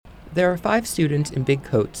There are 5 students in big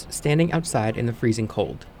coats standing outside in the freezing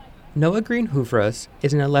cold. Noah Green Hoovras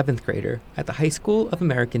is an 11th grader at the High School of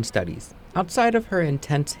American Studies. Outside of her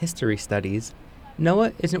intense history studies,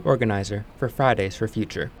 Noah is an organizer for Fridays for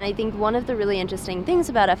Future. I think one of the really interesting things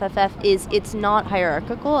about FFF is it's not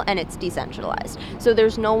hierarchical and it's decentralized. So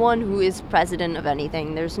there's no one who is president of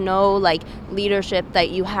anything. There's no leadership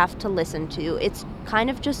that you have to listen to. It's kind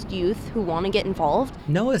of just youth who want to get involved.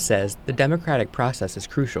 Noah says the democratic process is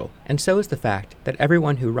crucial, and so is the fact that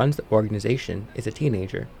everyone who runs the organization is a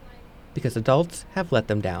teenager, because adults have let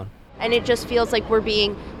them down. And it just feels like we're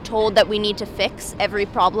being told that we need to fix every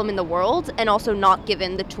problem in the world and also not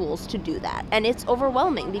given the tools to do that. And it's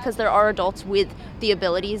overwhelming because there are adults with the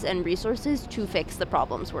abilities and resources to fix the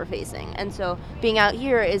problems we're facing. And so being out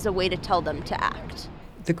here is a way to tell them to act.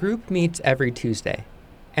 The group meets every Tuesday,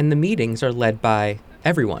 and the meetings are led by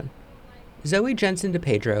everyone. Zoe Jensen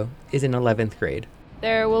DePedro is in 11th grade.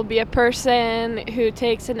 There will be a person who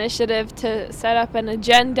takes initiative to set up an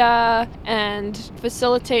agenda and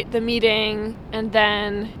facilitate the meeting, and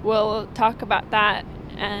then we'll talk about that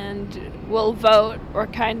and we'll vote or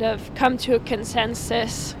kind of come to a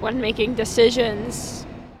consensus when making decisions.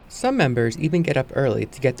 Some members even get up early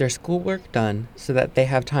to get their schoolwork done so that they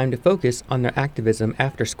have time to focus on their activism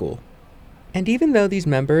after school. And even though these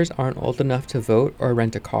members aren't old enough to vote or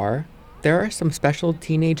rent a car, there are some special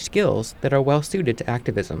teenage skills that are well suited to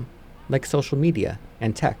activism, like social media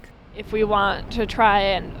and tech. If we want to try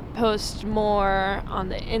and post more on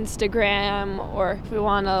the Instagram, or if we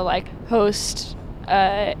want to host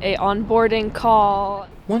a onboarding call.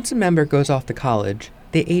 Once a member goes off to college,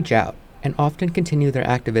 they age out and often continue their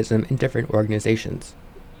activism in different organizations.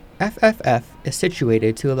 FFF is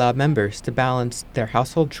situated to allow members to balance their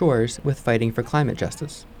household chores with fighting for climate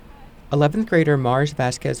justice. 11th grader Mars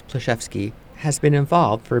Vasquez Plashevsky has been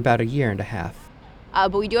involved for about a year and a half.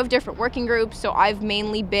 But we do have different working groups, so I've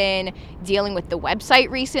mainly been dealing with the website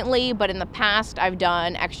recently, but in the past I've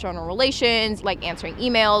done external relations, like answering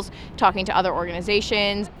emails, talking to other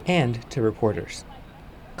organizations. And to reporters.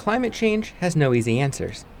 Climate change has no easy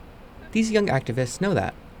answers. These young activists know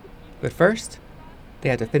that. But first, they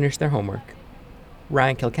had to finish their homework.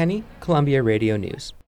 Ryan Kilkenny, Columbia Radio News.